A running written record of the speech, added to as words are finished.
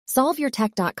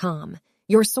SolveYourTech.com,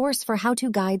 your source for how-to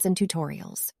guides and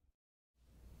tutorials.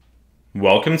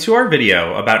 Welcome to our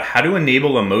video about how to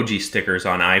enable emoji stickers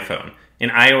on iPhone in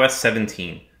iOS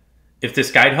 17. If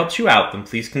this guide helps you out, then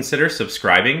please consider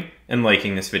subscribing and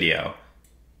liking this video.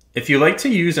 If you like to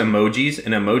use emojis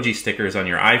and emoji stickers on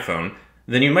your iPhone,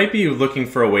 then you might be looking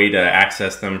for a way to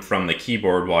access them from the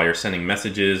keyboard while you're sending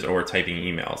messages or typing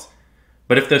emails.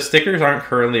 But if those stickers aren't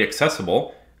currently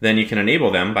accessible, then you can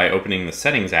enable them by opening the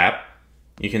Settings app.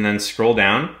 You can then scroll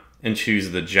down and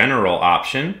choose the General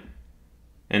option.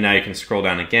 And now you can scroll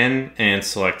down again and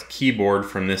select Keyboard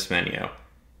from this menu.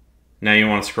 Now you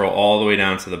want to scroll all the way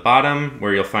down to the bottom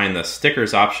where you'll find the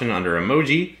Stickers option under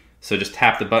Emoji. So just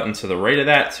tap the button to the right of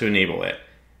that to enable it.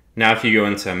 Now if you go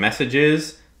into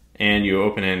Messages and you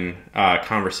open in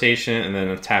Conversation and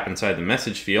then tap inside the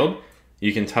message field,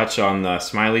 you can touch on the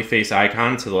smiley face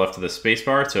icon to the left of the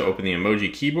spacebar to open the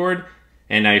emoji keyboard.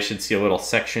 And now you should see a little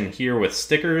section here with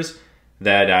stickers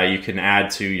that you can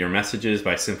add to your messages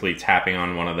by simply tapping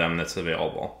on one of them that's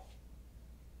available.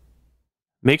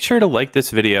 Make sure to like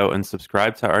this video and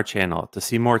subscribe to our channel to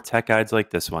see more tech guides like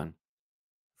this one.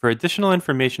 For additional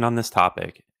information on this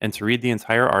topic and to read the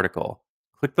entire article,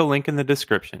 click the link in the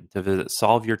description to visit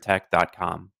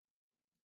solveyourtech.com.